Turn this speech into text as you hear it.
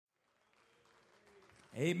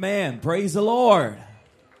Amen. Praise the Lord.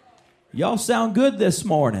 Y'all sound good this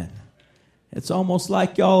morning. It's almost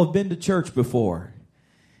like y'all have been to church before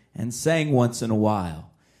and sang once in a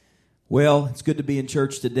while. Well, it's good to be in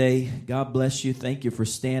church today. God bless you. Thank you for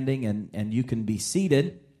standing, and you can be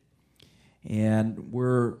seated. And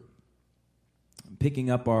we're picking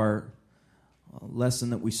up our lesson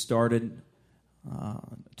that we started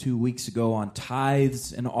 2 weeks ago on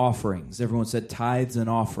tithes and offerings. Everyone said tithes and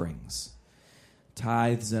offerings.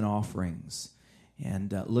 Tithes and offerings.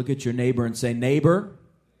 And look at your neighbor and say, neighbor,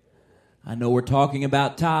 I know we're talking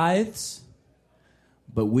about tithes,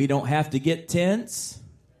 but we don't have to get tense.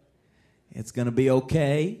 It's going to be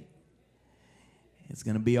okay. It's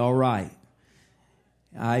going to be all right.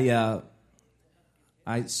 I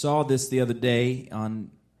saw this the other day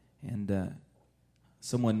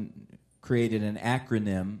someone created an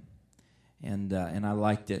acronym, and I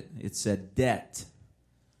liked it. It said DEBT.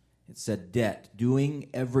 It said DEBT, doing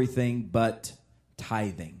everything but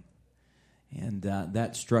tithing, and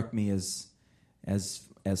that struck me as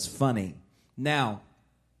funny. Now,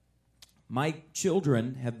 my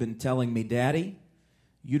children have been telling me, Daddy,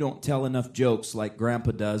 you don't tell enough jokes like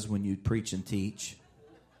Grandpa does when you preach and teach.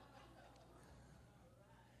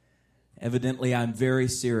 Evidently, I'm very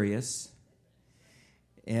serious,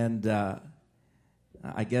 and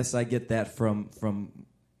I guess I get that from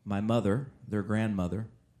my mother, their grandmother.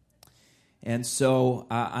 And so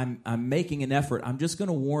I'm making an effort. I'm just going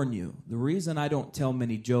to warn you. The reason I don't tell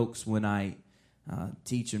many jokes when I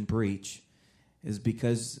teach and preach is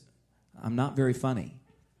because I'm not very funny.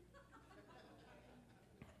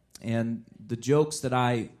 And the jokes that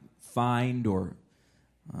I find or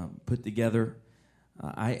put together,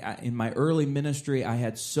 I in my early ministry, I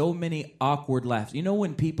had so many awkward laughs. You know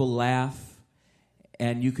when people laugh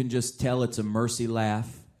and you can just tell it's a mercy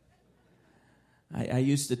laugh? I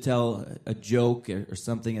used to tell a joke or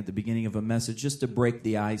something at the beginning of a message just to break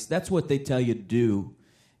the ice. That's what they tell you to do,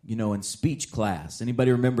 in speech class.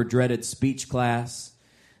 Anybody remember dreaded speech class?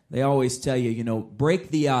 They always tell you,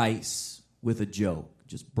 break the ice with a joke.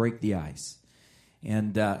 Just break the ice.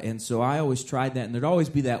 And so I always tried that, and there'd always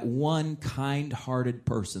be that one kind-hearted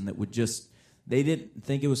person that would just, they didn't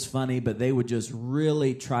think it was funny, but they would just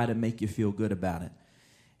really try to make you feel good about it.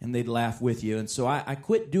 And they'd laugh with you. And so I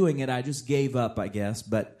quit doing it. I just gave up, I guess.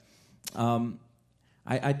 But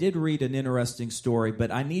I did read an interesting story, but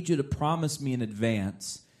I need you to promise me in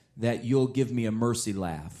advance that you'll give me a mercy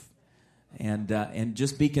laugh. And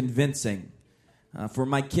just be convincing for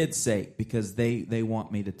my kids' sake, because they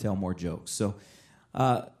want me to tell more jokes. So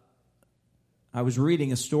I was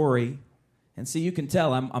reading a story, and see, you can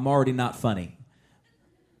tell I'm already not funny.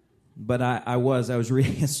 But I was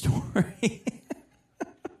reading a story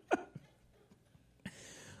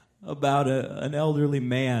about an elderly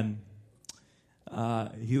man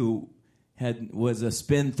who was a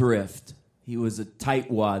spendthrift. He was a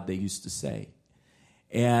tightwad, they used to say.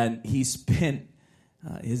 And he spent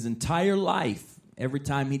his entire life, every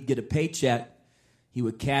time he'd get a paycheck, he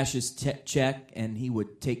would cash his check, and he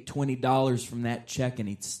would take $20 from that check and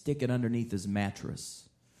he'd stick it underneath his mattress.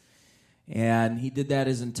 And he did that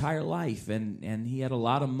his entire life, and he had a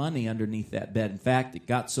lot of money underneath that bed. In fact, it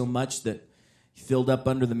got so much that he filled up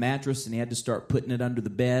under the mattress, and he had to start putting it under the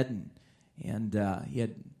bed, and he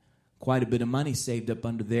had quite a bit of money saved up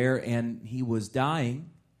under there, and he was dying,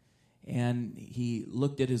 and he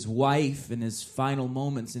looked at his wife in his final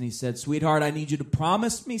moments, and he said, "Sweetheart, I need you to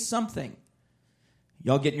promise me something."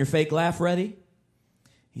 Y'all getting your fake laugh ready?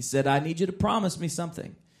 He said, "I need you to promise me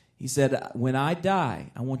something." He said, "When I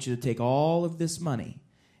die, I want you to take all of this money,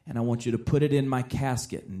 and I want you to put it in my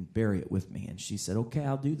casket and bury it with me." And she said, "Okay,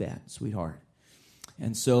 I'll do that, sweetheart."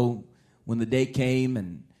 And so when the day came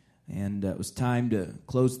and it was time to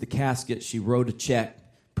close the casket, she wrote a check,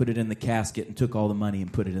 put it in the casket, and took all the money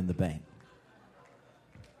and put it in the bank.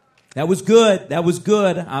 That was good. That was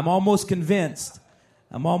good. I'm almost convinced.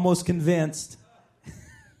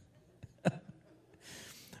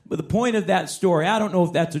 But the point of that story, I don't know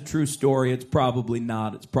if that's a true story. It's probably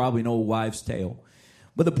not. It's probably an old wives' tale.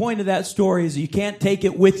 But the point of that story is you can't take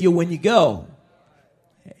it with you when you go.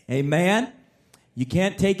 Amen? You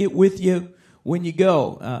can't take it with you when you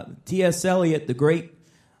go. T.S. Eliot, the great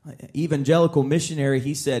evangelical missionary,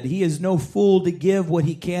 he said, "He is no fool to give what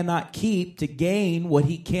he cannot keep, to gain what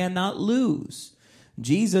he cannot lose."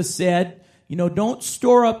 Jesus said, don't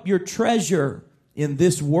store up your treasure in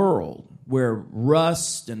this world where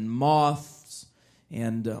rust and moths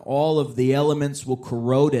and all of the elements will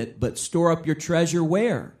corrode it, but store up your treasure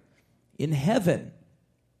where? In heaven.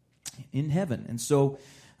 In heaven. And so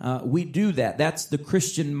we do that. That's the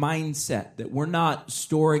Christian mindset, that we're not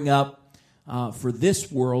storing up for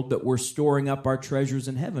this world, but we're storing up our treasures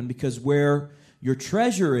in heaven, because where your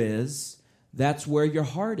treasure is, that's where your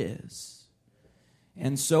heart is.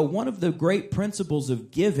 And so one of the great principles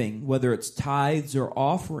of giving, whether it's tithes or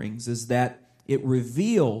offerings, is that it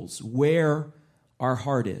reveals where our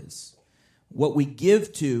heart is. What we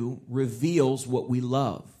give to reveals what we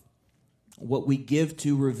love. What we give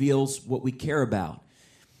to reveals what we care about.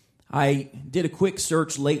 I did a quick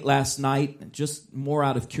search late last night, just more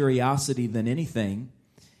out of curiosity than anything,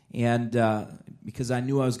 and because I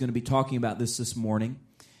knew I was going to be talking about this morning.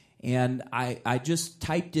 And I just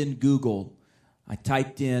typed in Google. I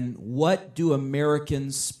typed in, what do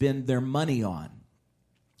Americans spend their money on?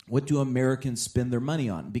 What do Americans spend their money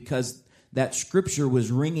on? Because that scripture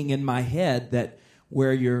was ringing in my head that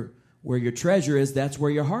where your treasure is, that's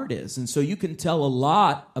where your heart is. And so you can tell a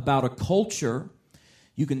lot about a culture.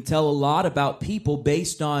 You can tell a lot about people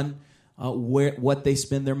based on what they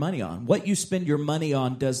spend their money on. What you spend your money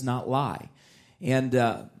on does not lie. And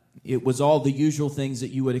it was all the usual things that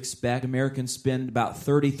you would expect. Americans spend about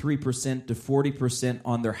 33% to 40%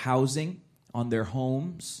 on their housing, on their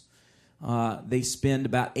homes. They spend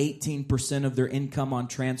about 18% of their income on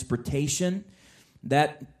transportation.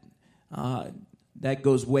 That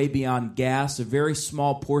goes way beyond gas. A very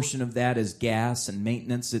small portion of that is gas and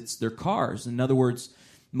maintenance. It's their cars. In other words,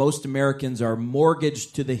 most Americans are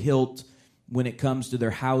mortgaged to the hilt when it comes to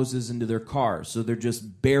their houses and to their cars. So they're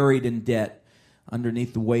just buried in debt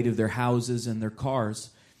underneath the weight of their houses and their cars.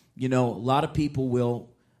 You know, a lot of people will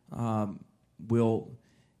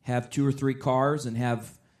have 2 or 3 cars and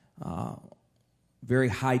have very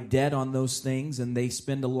high debt on those things, and they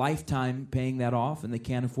spend a lifetime paying that off, and they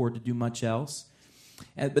can't afford to do much else.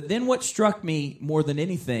 But then what struck me more than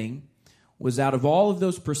anything was, out of all of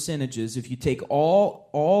those percentages, if you take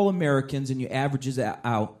all Americans and you average it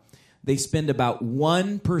out, they spend about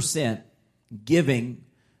 1% giving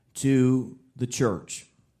to the church.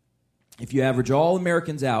 If you average all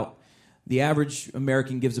Americans out, the average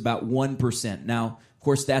American gives about 1%. Now, of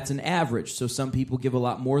course, that's an average, so some people give a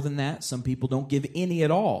lot more than that. Some people don't give any at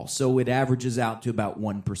all, so it averages out to about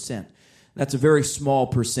 1%. That's a very small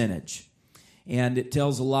percentage. And it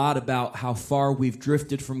tells a lot about how far we've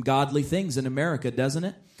drifted from godly things in America, doesn't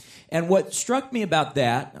it? And what struck me about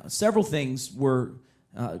that, several things were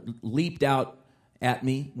leaped out at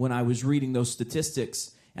me when I was reading those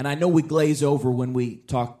statistics. And I know we glaze over when we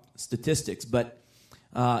talk statistics, but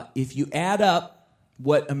if you add up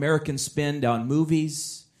what Americans spend on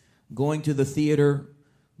movies, going to the theater,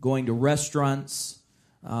 going to restaurants,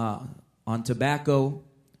 on tobacco,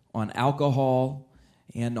 on alcohol,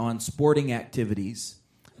 and on sporting activities,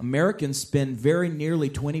 Americans spend very nearly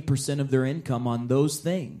 20% of their income on those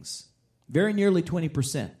things. Very nearly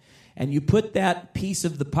 20%. And you put that piece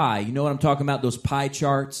of the pie, you know what I'm talking about, those pie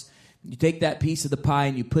charts? You take that piece of the pie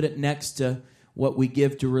and you put it next to what we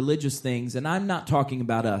give to religious things. And I'm not talking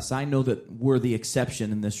about us. I know that we're the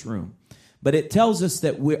exception in this room. But it tells us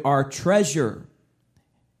that our treasure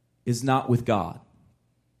is not with God.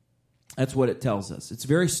 That's what it tells us. It's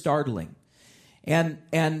very startling.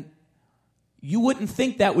 And you wouldn't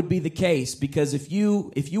think that would be the case, because if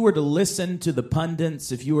you were to listen to the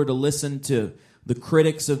pundits, if you were to listen to the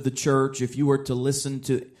critics of the church, if you were to listen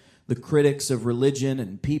to the critics of religion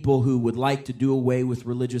and people who would like to do away with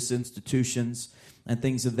religious institutions and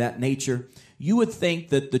things of that nature, you would think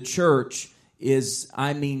that the church is,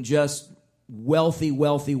 just wealthy,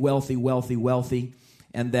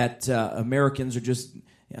 and that Americans are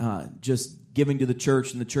just giving to the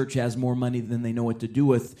church, and the church has more money than they know what to do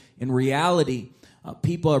with. In reality,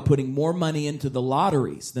 people are putting more money into the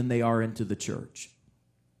lotteries than they are into the church.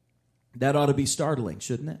 That ought to be startling,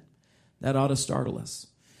 shouldn't it? That ought to startle us.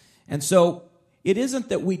 And so it isn't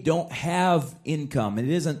that we don't have income. It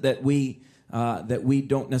isn't that we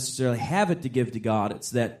don't necessarily have it to give to God. It's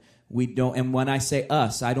that we don't. And when I say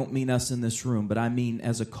us, I don't mean us in this room, but I mean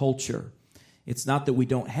as a culture. It's not that we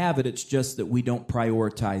don't have it. It's just that we don't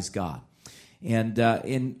prioritize God. And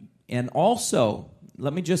also,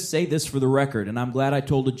 let me just say this for the record, and I'm glad I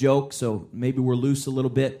told a joke, so maybe we're loose a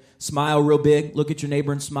little bit. Smile real big. Look at your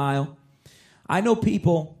neighbor and smile. I know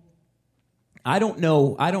people. I don't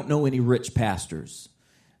know any rich pastors,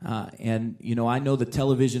 and I know the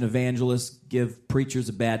television evangelists give preachers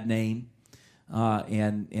a bad name,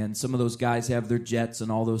 and some of those guys have their jets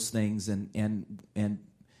and all those things, and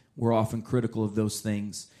we're often critical of those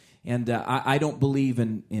things. And I don't believe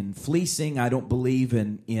in fleecing. I don't believe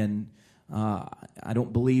I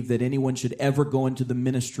don't believe that anyone should ever go into the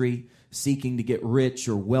ministry seeking to get rich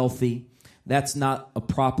or wealthy. That's not a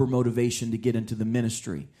proper motivation to get into the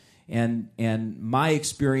ministry. And my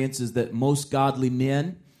experience is that most godly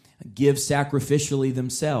men give sacrificially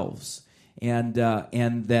themselves, and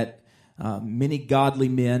that many godly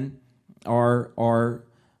men are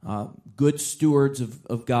good stewards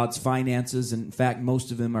of God's finances. And in fact,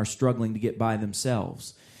 most of them are struggling to get by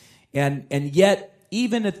themselves. And yet,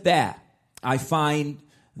 even at that, I find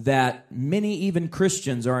that many, even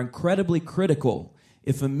Christians, are incredibly critical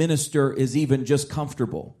if a minister is even just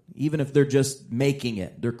comfortable. Even if they're just making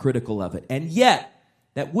it, they're critical of it. And yet,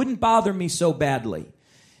 that wouldn't bother me so badly,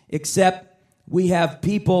 except we have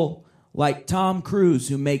people like Tom Cruise,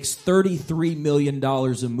 who makes $33 million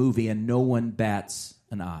a movie and no one bats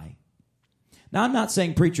an eye. Now, I'm not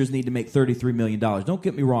saying preachers need to make $33 million. Don't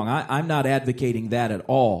get me wrong. I'm not advocating that at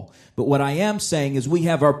all. But what I am saying is we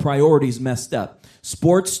have our priorities messed up.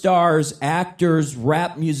 Sports stars, actors,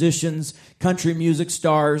 rap musicians, country music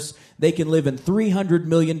stars, they can live in $300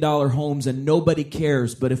 million homes and nobody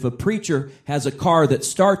cares. But if a preacher has a car that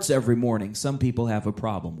starts every morning, some people have a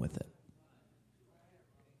problem with it.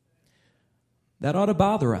 That ought to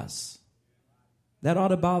bother us. That ought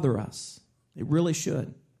to bother us. It really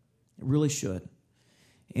should. It really should.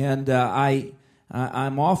 And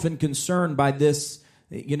I'm often concerned by this.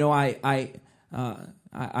 You know, I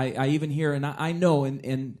even hear, and I know,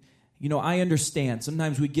 and you know, I understand.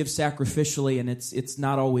 Sometimes we give sacrificially, and it's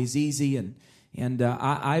not always easy. And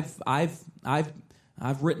I've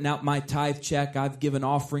written out my tithe check. I've given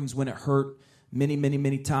offerings when it hurt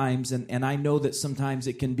many times, and I know that sometimes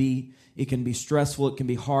it can be stressful. It can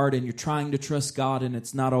be hard, and you're trying to trust God, and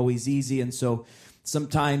it's not always easy. And so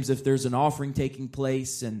sometimes if there's an offering taking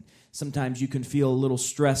place, and sometimes you can feel a little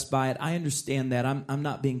stressed by it. I understand that. I'm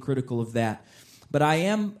not being critical of that. But I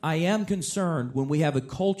am concerned when we have a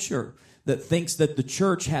culture that thinks that the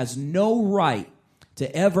church has no right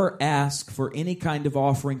to ever ask for any kind of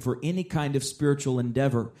offering for any kind of spiritual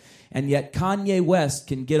endeavor. And yet Kanye West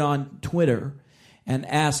can get on Twitter and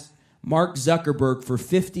ask Mark Zuckerberg for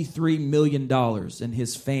 $53 million, and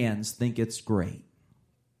his fans think it's great.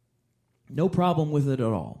 No problem with it at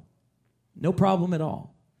all. No problem at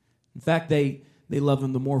all. In fact, they love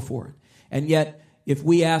him the more for it. And yet, if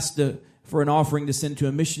we ask for an offering to send to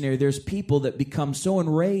a missionary, there's people that become so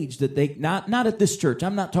enraged that they, not at this church.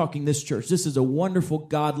 I'm not talking this church. This is a wonderful,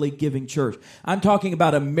 godly, giving church. I'm talking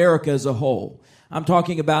about America as a whole. I'm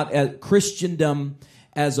talking about Christendom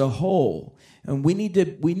as a whole. And we need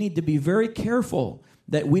to be very careful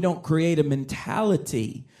that we don't create a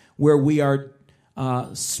mentality where we are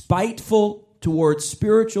spiteful towards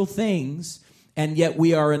spiritual things, and yet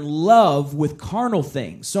we are in love with carnal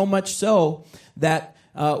things. So much so that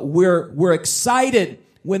we're excited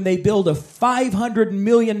when they build a $500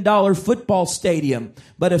 million football stadium.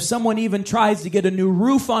 But if someone even tries to get a new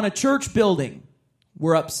roof on a church building,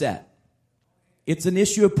 we're upset. It's an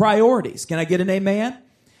issue of priorities. Can I get an amen?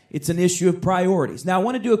 It's an issue of priorities. Now, I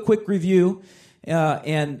want to do a quick review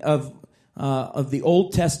of the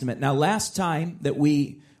Old Testament. Now, last time that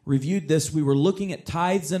we reviewed this, we were looking at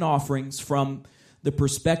tithes and offerings from the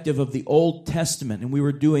perspective of the Old Testament, and we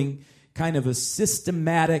were doing kind of a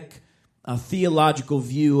systematic theological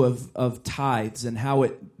view of tithes and how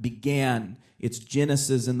it began, its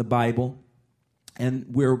genesis in the Bible, and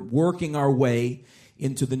we're working our way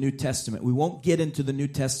into the New Testament. We won't get into the New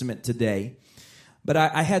Testament today, but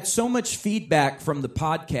I had so much feedback from the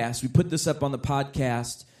podcast. We put this up on the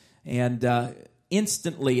podcast, and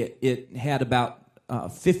instantly it had about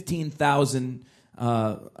 15,000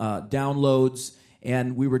 downloads,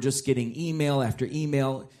 and we were just getting email after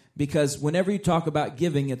email, because whenever you talk about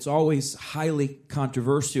giving, it's always highly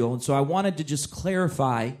controversial. And so I wanted to just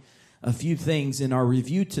clarify a few things in our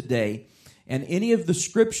review today. And any of the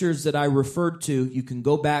scriptures that I referred to, you can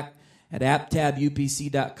go back at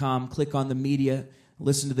apptabupc.com, click on the media,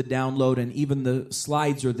 listen to the download, and even the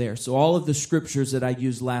slides are there. So all of the scriptures that I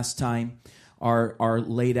used last time are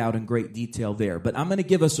laid out in great detail there. But I'm going to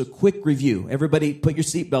give us a quick review. Everybody put your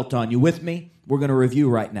seatbelt on. You with me? We're going to review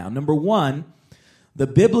right now. Number one, the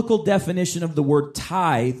biblical definition of the word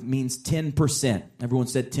tithe means 10%. Everyone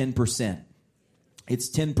said 10%. It's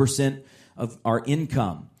 10% of our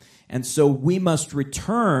income. And so we must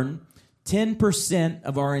return 10%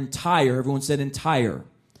 of our entire, everyone said entire,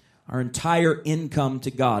 our entire income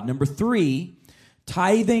to God. Number three,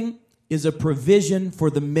 tithing is a provision for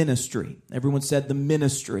the ministry. Everyone said the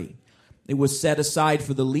ministry. It was set aside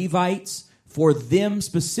for the Levites, for them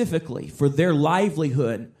specifically, for their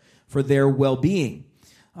livelihood, for their well-being.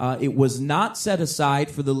 It was not set aside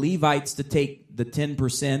for the Levites to take the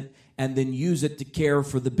 10% and then use it to care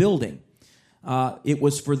for the building. It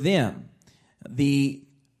was for them. The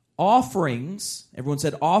offerings, everyone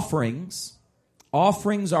said offerings.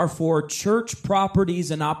 Offerings are for church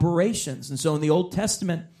properties and operations. And so in the Old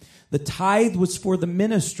Testament, The tithe was for the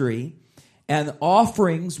ministry, and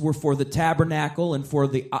offerings were for the tabernacle and for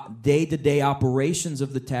the day-to-day operations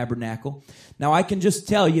of the tabernacle. Now, I can just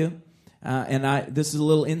tell you, this is a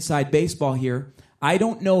little inside baseball here, I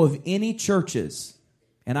don't know of any churches,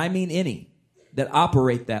 and I mean any, that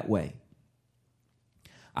operate that way.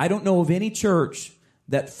 I don't know of any church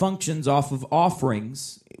that functions off of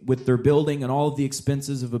offerings with their building and all of the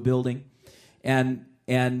expenses of a building and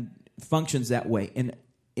functions that way.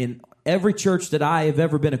 In every church that I have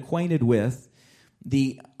ever been acquainted with,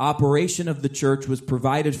 the operation of the church was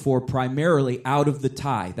provided for primarily out of the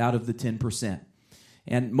tithe, out of the 10%.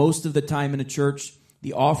 And most of the time in a church,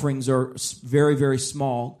 the offerings are very, very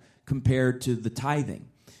small compared to the tithing.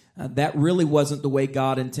 That really wasn't the way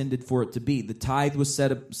God intended for it to be. The tithe was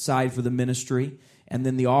set aside for the ministry, and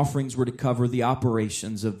then the offerings were to cover the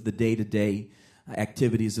operations of the day-to-day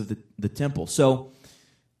activities of the temple. So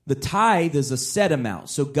the tithe is a set amount.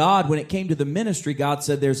 So God, when it came to the ministry, God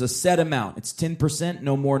said there's a set amount. It's 10%,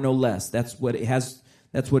 no more, no less. That's what it has.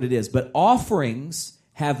 That's what it is. But offerings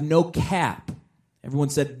have no cap. Everyone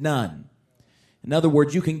said none. In other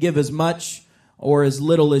words, you can give as much or as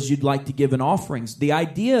little as you'd like to give in offerings. The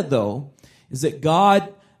idea, though, is that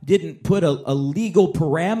God didn't put a legal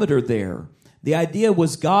parameter there. The idea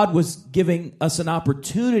was God was giving us an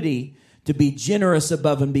opportunity to be generous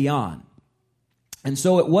above and beyond. And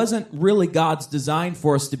so it wasn't really God's design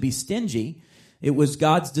for us to be stingy. It was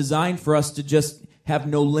God's design for us to just have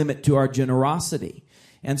no limit to our generosity.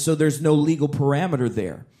 And so there's no legal parameter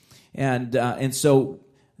there. And so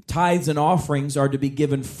tithes and offerings are to be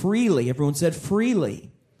given freely. Everyone said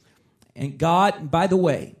freely. And God, by the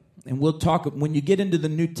way, and we'll talk, when you get into the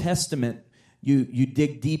New Testament, you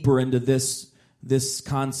dig deeper into this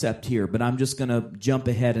concept here. But I'm just going to jump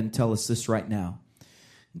ahead and tell us this right now.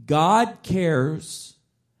 God cares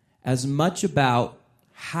as much about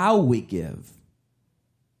how we give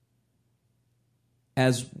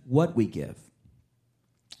as what we give.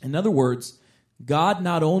 In other words, God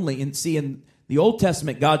not only, in the Old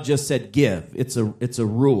Testament, God just said give. It's a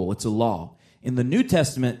rule, it's a law. In the New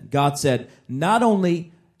Testament, God said, not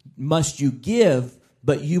only must you give,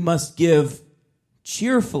 but you must give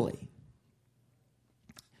cheerfully.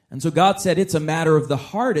 And so God said it's a matter of the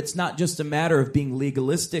heart. It's not just a matter of being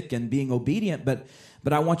legalistic and being obedient, but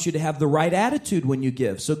I want you to have the right attitude when you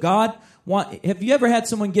give. So have you ever had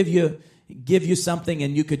someone give you something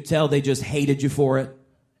and you could tell they just hated you for it?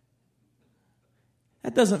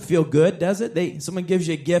 That doesn't feel good, does it? Someone gives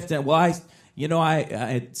you a gift and,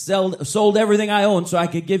 I sold everything I own so I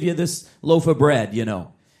could give you this loaf of bread,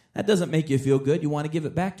 That doesn't make you feel good. You want to give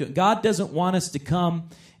it back to him. God doesn't want us to come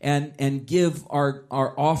and give our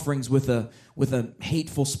offerings with a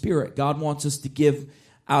hateful spirit. God wants us to give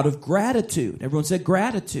out of gratitude. Everyone said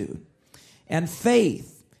gratitude. And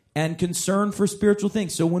faith and concern for spiritual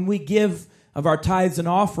things. So when we give of our tithes and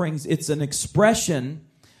offerings, it's an expression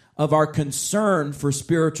of our concern for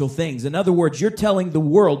spiritual things. In other words, you're telling the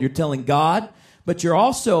world, you're telling God, but you're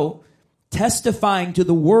also testifying to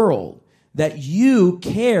the world that you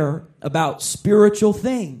care about spiritual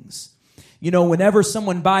things. Whenever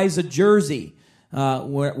someone buys a jersey,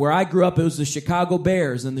 where I grew up, it was the Chicago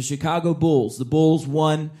Bears and the Chicago Bulls. The Bulls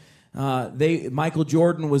won. Michael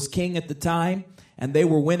Jordan was king at the time, and they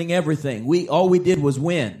were winning everything. All we did was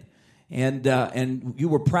win, and you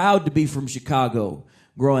were proud to be from Chicago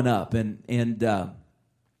growing up, and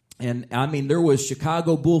I mean there was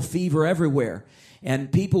Chicago Bull fever everywhere,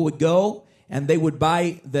 and people would go. And they would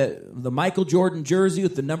buy the Michael Jordan jersey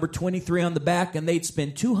with the number 23 on the back, and they'd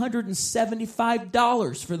spend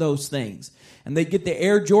 $275 for those things. And they'd get the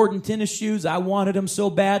Air Jordan tennis shoes. I wanted them so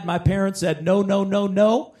bad. My parents said, no, no, no,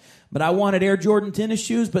 no. But I wanted Air Jordan tennis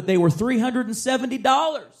shoes, but they were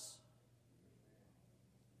 $370.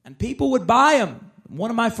 And people would buy them. One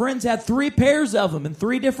of my friends had 3 pairs of them in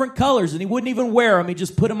 3 different colors, and he wouldn't even wear them. He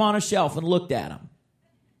just put them on a shelf and looked at them.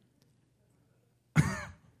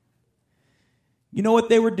 You know what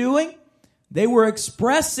they were doing? They were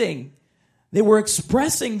expressing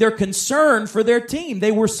their concern for their team.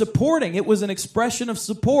 They were supporting. It was an expression of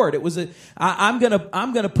support. It was I'm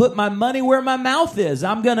gonna put my money where my mouth is.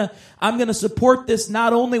 I'm gonna support this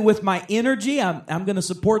not only with my energy. I'm gonna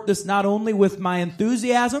support this not only with my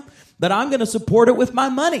enthusiasm, but I'm gonna support it with my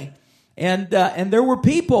money. And there were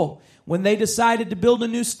people when they decided to build a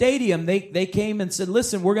new stadium. They came and said,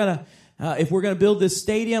 "Listen, if we're going to build this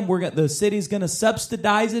stadium, the city's going to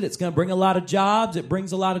subsidize it. It's going to bring a lot of jobs. It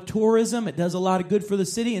brings a lot of tourism. It does a lot of good for the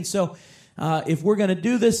city. And so if we're going to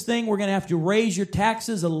do this thing, we're going to have to raise your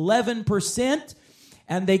taxes 11%.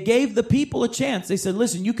 And they gave the people a chance. They said,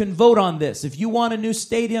 listen, you can vote on this. If you want a new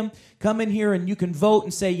stadium, come in here and you can vote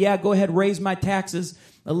and say, yeah, go ahead, raise my taxes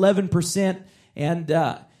 11%. And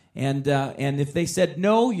if they said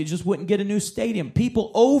no, you just wouldn't get a new stadium.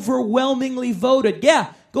 People overwhelmingly voted,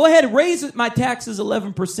 yeah, go ahead, raise my taxes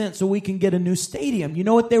 11% so we can get a new stadium. You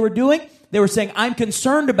know what they were doing? They were saying, I'm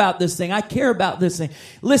concerned about this thing. I care about this thing.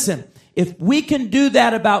 Listen, if we can do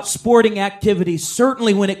that about sporting activities,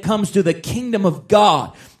 certainly when it comes to the kingdom of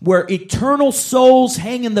God, where eternal souls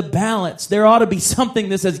hang in the balance, there ought to be something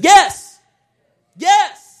that says, yes,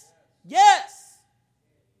 yes, yes,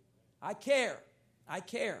 I care. I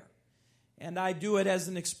care. And I do it as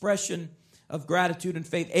an expression of gratitude and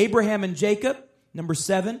faith. Abraham and Jacob, number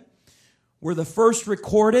 7, were the first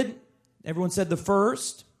recorded. Everyone said the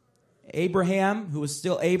first. Abraham, who was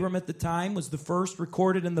still Abram at the time, was the first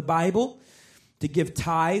recorded in the Bible to give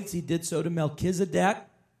tithes. He did so to Melchizedek,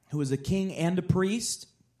 who was a king and a priest.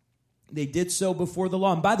 They did so before the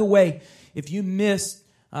law. And by the way, if you missed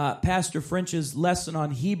Pastor French's lesson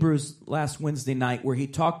on Hebrews last Wednesday night, where he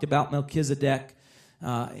talked about Melchizedek,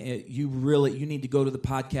 you need to go to the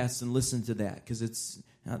podcast and listen to that, because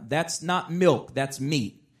that's not milk, that's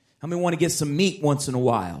meat. How many want to get some meat once in a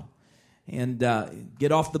while? And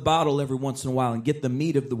get off the bottle every once in a while and get the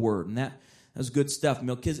meat of the word. And that's good stuff.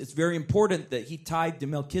 It's very important that he tithed to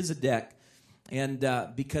Melchizedek,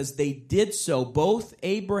 and because they did so, both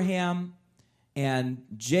Abraham and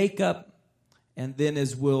Jacob, and then,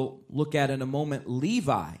 as we'll look at in a moment,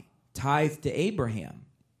 Levi tithed to Abraham.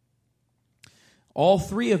 All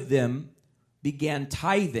three of them began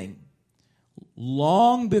tithing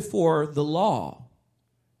long before the law.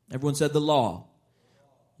 Everyone said the law.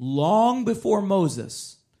 Long before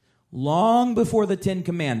Moses, long before the Ten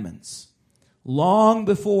Commandments, long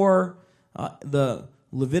before the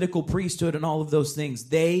Levitical priesthood and all of those things,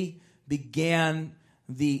 they began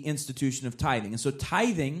the institution of tithing. And so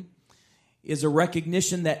tithing is a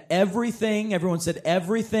recognition that everything, everyone said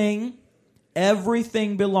everything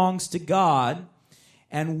belongs to God,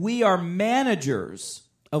 and we are managers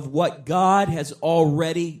of what God has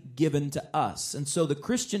already given to us. And so the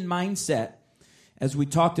Christian mindset, as we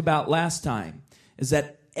talked about last time, is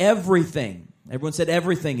that everything, everyone said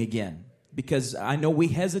everything again, because I know we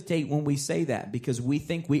hesitate when we say that, because we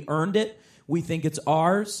think we earned it, we think it's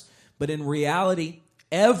ours, but in reality,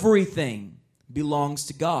 everything belongs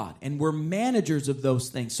to God, and we're managers of those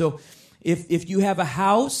things. So if you have a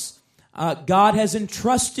house, God has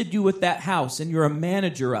entrusted you with that house, and you're a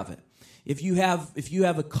manager of it. If you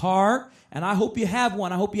have a car, and I hope you have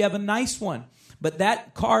one, I hope you have a nice one, but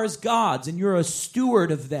that car is God's, and you're a steward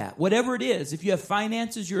of that. Whatever it is, if you have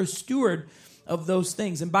finances, you're a steward of those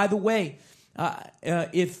things. And by the way,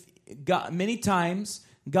 if God, many times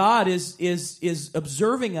God is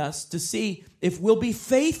observing us to see if we'll be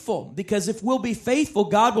faithful, because if we'll be faithful,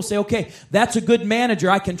 God will say, okay, that's a good manager,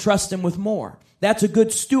 I can trust him with more. That's a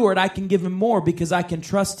good steward, I can give him more because I can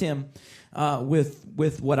trust him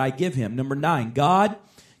with what I give him. Number 9, God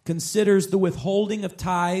considers the withholding of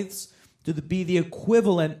tithes to be the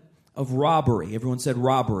equivalent of robbery. Everyone said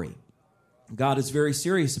robbery. God is very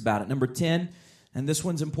serious about it. Number 10, and this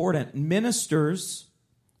one's important, ministers,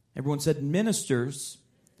 everyone said ministers,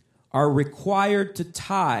 are required to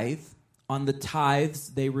tithe on the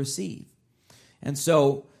tithes they receive. And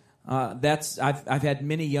so I've had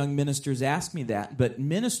many young ministers ask me that, but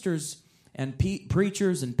ministers and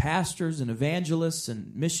preachers and pastors and evangelists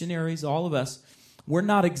and missionaries, all of us, we're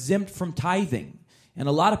not exempt from tithing. And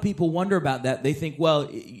a lot of people wonder about that. They think, well,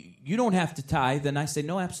 you don't have to tithe. And I say,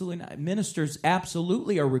 no, absolutely not. Ministers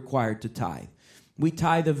absolutely are required to tithe. We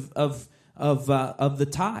tithe of the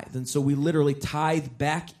tithe. And so we literally tithe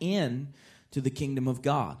back in to the kingdom of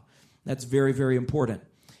God. That's very, very important.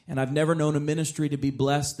 And I've never known a ministry to be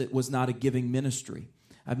blessed that was not a giving ministry.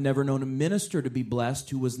 I've never known a minister to be blessed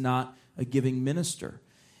who was not a giving minister.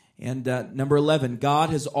 And number 11,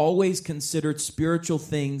 God has always considered spiritual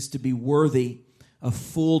things to be worthy of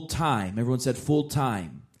full time. Everyone said full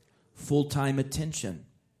time attention.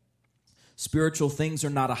 Spiritual things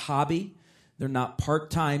are not a hobby. They're not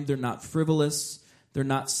part-time. They're not frivolous. They're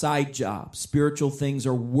not side jobs. Spiritual things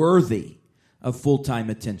are worthy of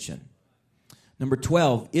full-time attention. Number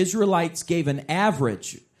 12, Israelites gave an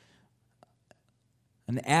average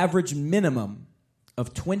minimum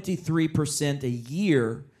of 23% a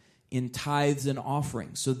year in tithes and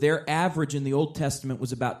offerings. So their average in the Old Testament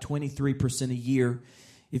was about 23% a year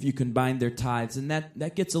if you combine their tithes. And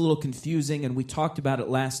that gets a little confusing, and we talked about it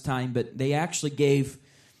last time, but they actually gave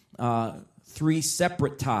 3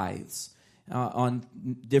 separate tithes on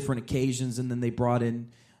different occasions, and then they brought in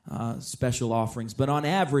special offerings. But on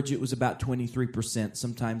average, it was about 23%,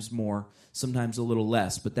 sometimes more, sometimes a little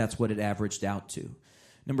less, but that's what it averaged out to.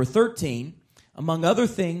 Number 13, among other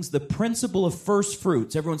things, the principle of first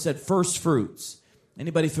fruits. Everyone said first fruits.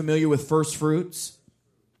 Anybody familiar with first fruits?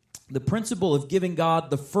 The principle of giving God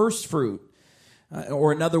the first fruit,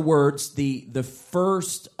 or in other words, the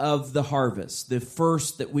first of the harvest, the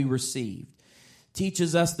first that we received,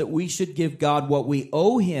 teaches us that we should give God what we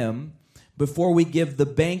owe Him before we give the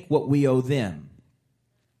bank what we owe them.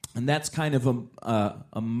 And that's kind of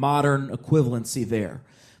a modern equivalency there.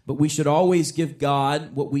 But we should always give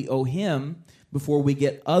God what we owe Him before we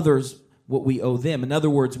get others what we owe them. In other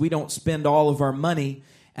words, we don't spend all of our money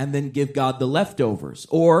and then give God the leftovers.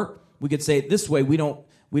 Or we could say it this way, we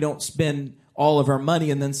don't spend all of our money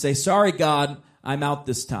and then say, sorry, God, I'm out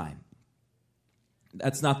this time.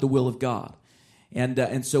 That's not the will of God.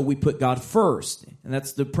 And so we put God first. And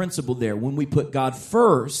that's the principle there. When we put God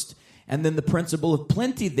first, and then the principle of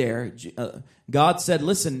plenty there, God said,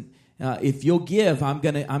 listen, if you'll give, I'm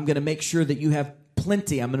gonna make sure that you have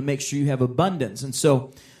plenty. I'm gonna make sure you have abundance. And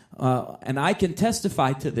so, and I can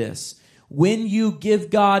testify to this. When you give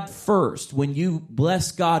God first, when you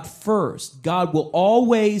bless God first, God will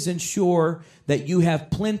always ensure that you have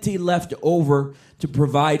plenty left over to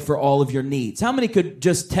provide for all of your needs. How many could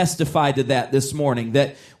just testify to that this morning?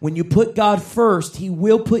 That when you put God first, He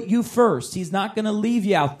will put you first. He's not going to leave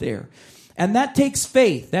you out there. And that takes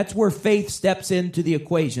faith. That's where faith steps into the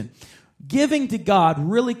equation. Giving to God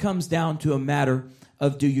really comes down to a matter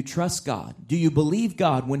of, do you trust God? Do you believe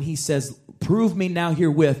God when He says, prove me now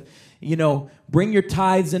herewith? Bring your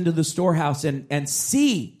tithes into the storehouse and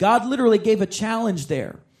see. God literally gave a challenge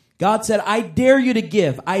there. God said, I dare you to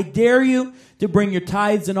give. I dare you to bring your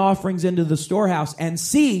tithes and offerings into the storehouse and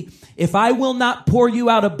see if I will not pour you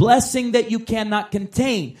out a blessing that you cannot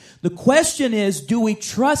contain. The question is, do we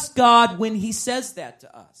trust God when He says that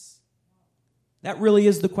to us? That really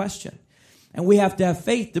is the question. And we have to have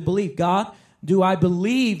faith to believe, God, do I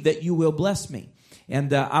believe that you will bless me?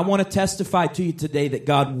 And I want to testify to you today that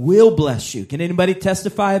God will bless you. Can anybody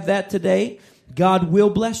testify of that today? God will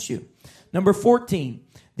bless you. Number 14,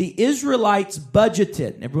 the Israelites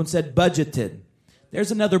budgeted. Everyone said budgeted.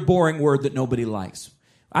 There's another boring word that nobody likes.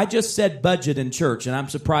 I just said budget in church, and I'm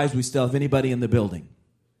surprised we still have anybody in the building.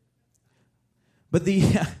 But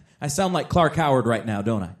I sound like Clark Howard right now,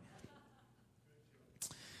 don't I?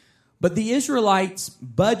 But the Israelites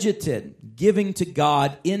budgeted giving to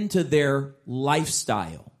God into their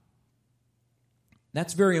lifestyle.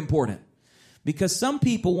 That's very important, because some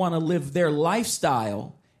people want to live their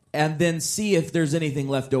lifestyle and then see if there's anything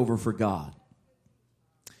left over for God.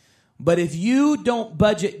 But if you don't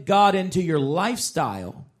budget God into your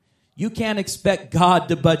lifestyle, you can't expect God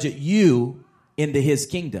to budget you into His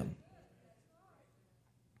kingdom.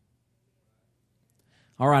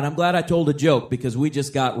 All right, I'm glad I told a joke because we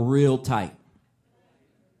just got real tight.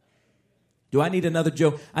 Do I need another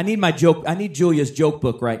joke? I need my joke. I need Julia's joke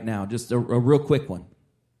book right now, just a real quick one.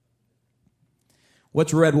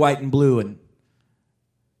 What's red, white, and blue and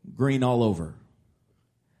green all over?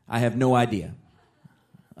 I have no idea.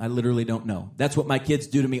 I literally don't know. That's what my kids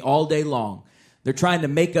do to me all day long. They're trying to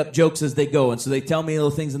make up jokes as they go, and so they tell me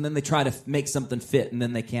little things, and then they try to make something fit, and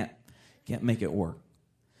then they can't make it work.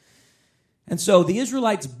 And so the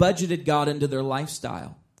Israelites budgeted God into their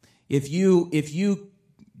lifestyle. If you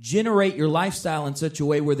generate your lifestyle in such a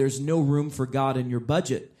way where there's no room for God in your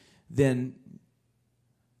budget, then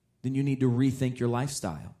you need to rethink your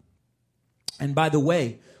lifestyle. And by the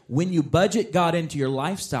way, when you budget God into your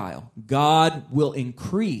lifestyle, God will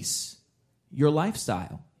increase your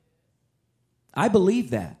lifestyle. I believe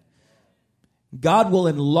that. God will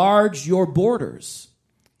enlarge your borders.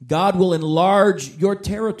 God will enlarge your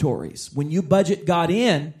territories. When you budget God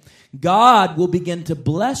in, God will begin to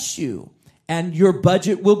bless you and your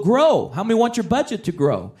budget will grow. How many want your budget to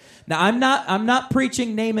grow? Now, I'm not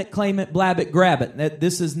preaching name it, claim it, blab it, grab it.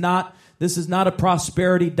 This is not a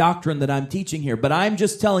prosperity doctrine that I'm teaching here, but I'm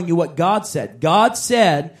just telling you what God said. God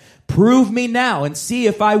said, prove me now and see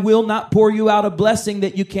if I will not pour you out a blessing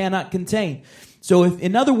that you cannot contain. So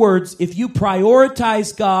in other words, if you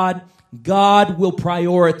prioritize God, God will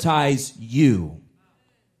prioritize you.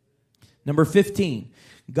 Number 15,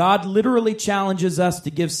 God literally challenges us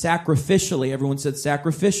to give sacrificially. Everyone said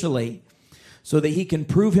sacrificially, so that He can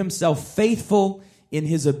prove Himself faithful in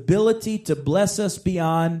His ability to bless us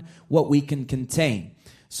beyond what we can contain.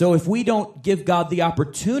 So if we don't give God the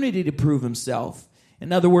opportunity to prove Himself,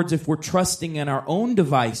 in other words, if we're trusting in our own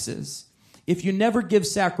devices, if you never give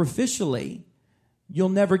sacrificially, you'll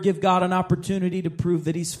never give God an opportunity to prove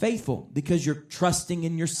that He's faithful because you're trusting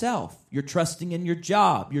in yourself. You're trusting in your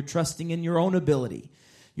job. You're trusting in your own ability.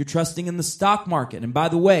 You're trusting in the stock market. And by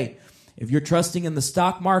the way, if you're trusting in the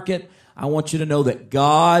stock market, I want you to know that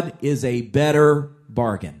God is a better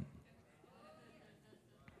bargain.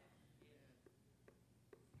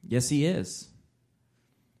 Yes, He is.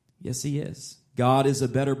 Yes, He is. God is a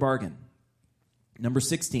better bargain. Number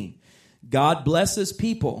 16, God blesses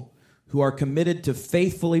people who are committed to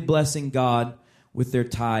faithfully blessing God with their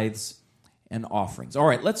tithes and offerings. All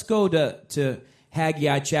right, let's go to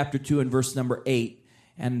Haggai chapter 2 and verse number 8.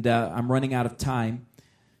 And I'm running out of time.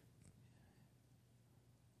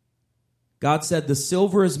 God said, "The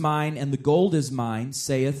silver is mine and the gold is mine,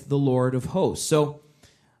 saith the Lord of hosts." So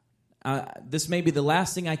this may be the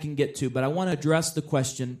last thing I can get to, but I want to address the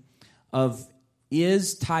question of,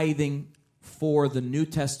 is tithing for the New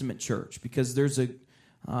Testament church? Because there's a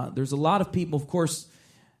lot of people, of course.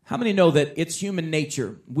 How many know that it's human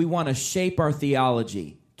nature? We want to shape our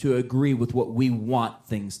theology to agree with what we want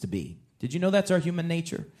things to be. Did you know that's our human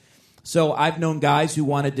nature? So I've known guys who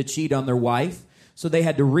wanted to cheat on their wife, so they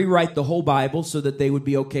had to rewrite the whole Bible so that they would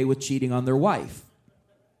be okay with cheating on their wife.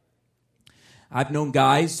 I've known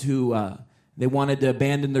guys who they wanted to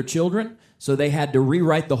abandon their children, so they had to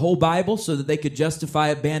rewrite the whole Bible so that they could justify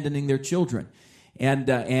abandoning their children.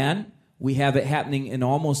 And we have it happening in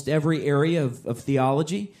almost every area of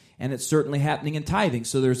theology, and it's certainly happening in tithing.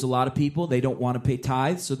 So there's a lot of people, they don't want to pay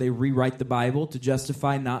tithes, so they rewrite the Bible to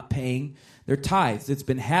justify not paying their tithes. It's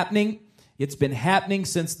been happening. It's been happening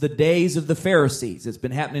since the days of the Pharisees. It's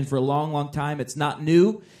been happening for a long, long time. It's not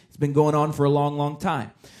new. It's been going on for a long, long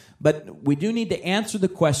time. But we do need to answer the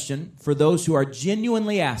question for those who are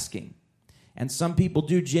genuinely asking. And some people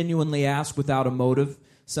do genuinely ask without a motive.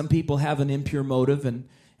 Some people have an impure motive, and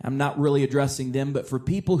I'm not really addressing them. But for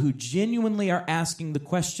people who genuinely are asking the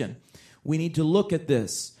question, we need to look at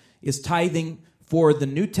this. Is tithing for the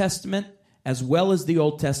New Testament as well as the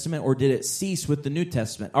Old Testament, or did it cease with the New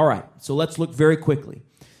Testament? All right, so let's look very quickly.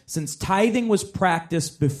 Since tithing was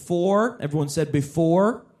practiced before, everyone said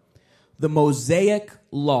before, the Mosaic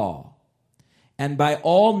Law, and by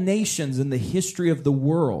all nations in the history of the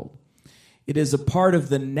world, it is a part of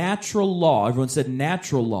the natural law. Everyone said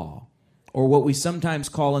natural law, or what we sometimes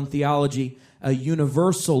call in theology a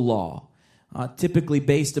universal law, typically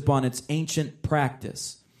based upon its ancient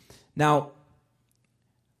practice. Now,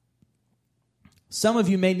 some of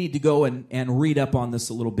you may need to go and read up on this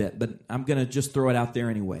a little bit, but I'm going to just throw it out there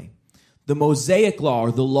anyway. The Mosaic Law,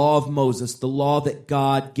 or the Law of Moses, the law that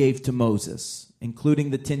God gave to Moses,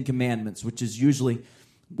 including the Ten Commandments, which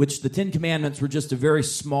the Ten Commandments were just a very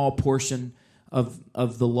small portion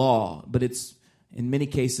of the law, but it's, in many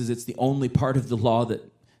cases, it's the only part of the law that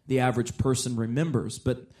the average person remembers.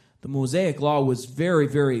 But the Mosaic Law was very,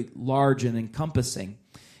 very large and encompassing.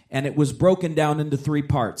 And it was broken down into three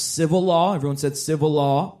parts. Civil law, everyone said civil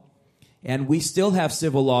law. And we still have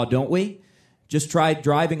civil law, don't we? Just try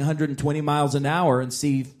driving 120 miles an hour and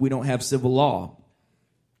see if we don't have civil law.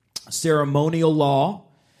 Ceremonial law,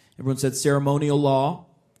 everyone said ceremonial law.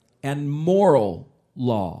 And moral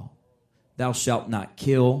law. Thou shalt not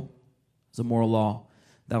kill, is a moral law.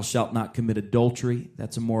 Thou shalt not commit adultery,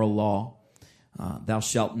 that's a moral law. Thou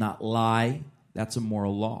shalt not lie, that's a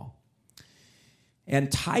moral law.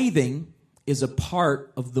 And tithing is a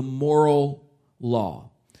part of the moral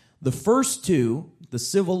law. The first two, the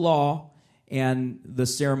civil law and the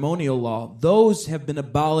ceremonial law, those have been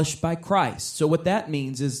abolished by Christ. So what that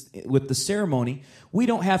means is, with the ceremony, we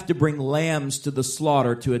don't have to bring lambs to the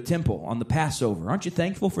slaughter to a temple on the Passover. Aren't you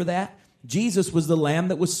thankful for that? Jesus was the lamb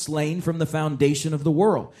that was slain from the foundation of the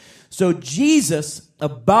world. So Jesus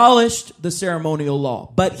abolished the ceremonial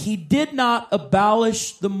law, but he did not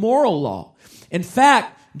abolish the moral law. In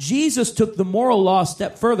fact, Jesus took the moral law a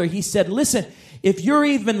step further. He said, listen, if you're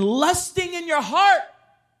even lusting in your heart,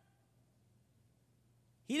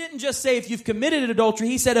 he didn't just say if you've committed adultery.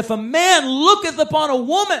 He said, if a man looketh upon a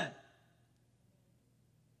woman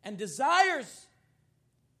and desires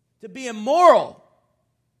to be immoral.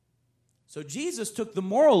 So Jesus took the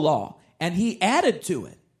moral law and he added to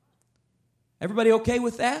it. Everybody okay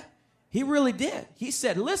with that? He really did. He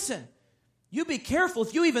said, listen, you be careful.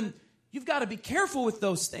 You've got to be careful with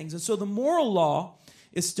those things. And so the moral law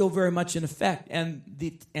is still very much in effect. And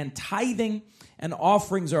tithing and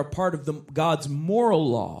offerings are a part of God's moral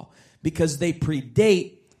law because they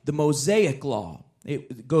predate the Mosaic law.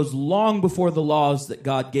 It goes long before the laws that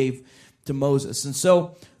God gave to Moses. And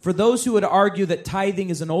so for those who would argue that tithing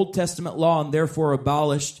is an Old Testament law and therefore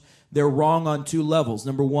abolished, they're wrong on two levels.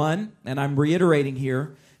 Number one, and I'm reiterating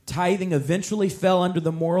here, tithing eventually fell under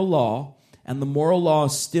the moral law and the moral law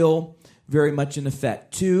is still very much in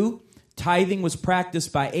effect. 2, tithing was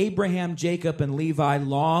practiced by Abraham, Jacob, and Levi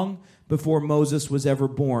long before Moses was ever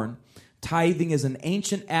born. Tithing is an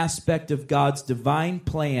ancient aspect of God's divine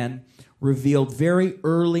plan revealed very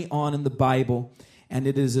early on in the Bible, and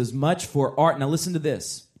it is as much for our... Now listen to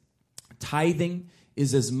this. Tithing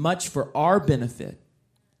is as much for our benefit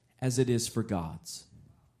as it is for God's.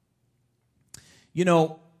 You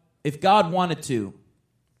know, if God wanted to,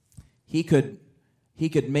 he could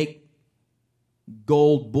make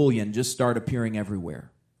gold bullion just start appearing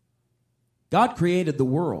everywhere. God created the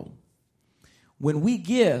world. When we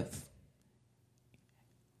give,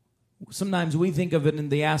 sometimes we think of it in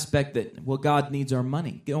the aspect that, well, God needs our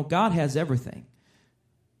money. You know, God has everything.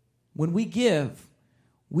 When we give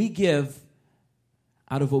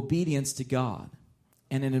out of obedience to God,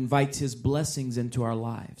 and it invites His blessings into our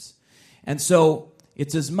lives. And so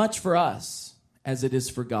it's as much for us as it is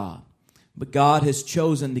for God. But God has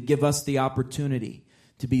chosen to give us the opportunity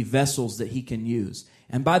to be vessels that He can use.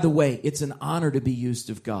 And by the way, it's an honor to be used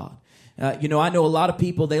of God. I know a lot of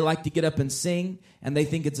people, they like to get up and sing, and they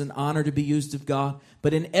think it's an honor to be used of God.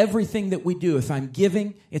 But in everything that we do, if I'm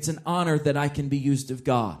giving, it's an honor that I can be used of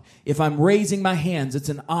God. If I'm raising my hands, it's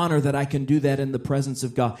an honor that I can do that in the presence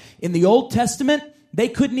of God. In the Old Testament, they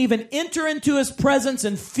couldn't even enter into His presence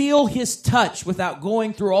and feel His touch without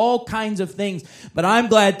going through all kinds of things. But I'm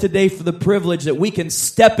glad today for the privilege that we can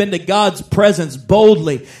step into God's presence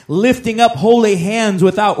boldly, lifting up holy hands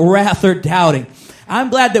without wrath or doubting. I'm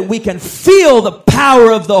glad that we can feel the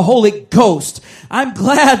power of the Holy Ghost. I'm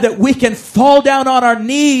glad that we can fall down on our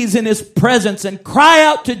knees in His presence and cry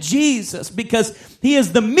out to Jesus, because He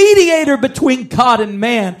is the mediator between God and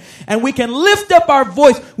man. And we can lift up our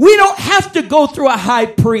voice. We don't have to go through a high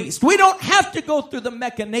priest. We don't have to go through the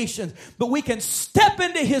machinations. But we can step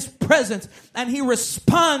into His presence and He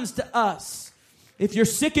responds to us. If you're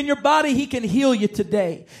sick in your body, He can heal you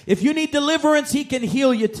today. If you need deliverance, He can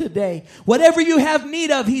heal you today. Whatever you have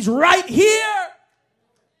need of, He's right here.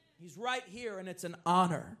 He's right here, and it's an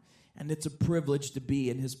honor, and it's a privilege to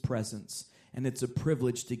be in His presence, and it's a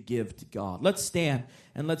privilege to give to God. Let's stand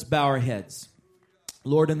and let's bow our heads.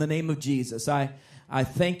 Lord, in the name of Jesus, I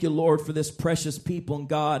thank You, Lord, for this precious people. And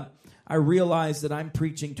God, I realize that I'm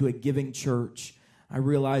preaching to a giving church. I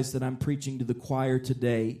realize that I'm preaching to the choir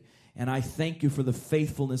today. And I thank You for the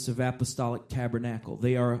faithfulness of Apostolic Tabernacle.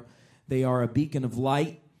 They are a beacon of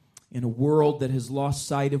light in a world that has lost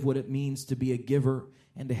sight of what it means to be a giver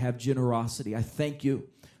and to have generosity. I thank You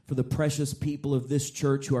for the precious people of this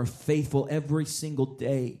church who are faithful every single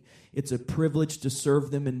day. It's a privilege to serve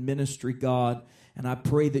them in ministry, God. And I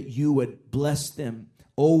pray that You would bless them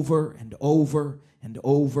over and over and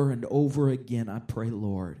over and over again. I pray,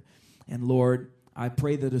 Lord. And Lord, I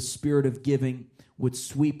pray that a spirit of giving would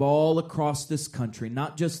sweep all across this country,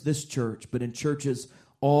 not just this church, but in churches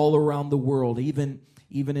all around the world, even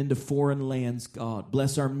into foreign lands, God.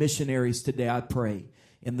 Bless our missionaries today, I pray,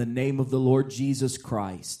 in the name of the Lord Jesus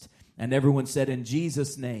Christ. And everyone said, in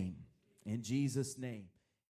Jesus' name, in Jesus' name.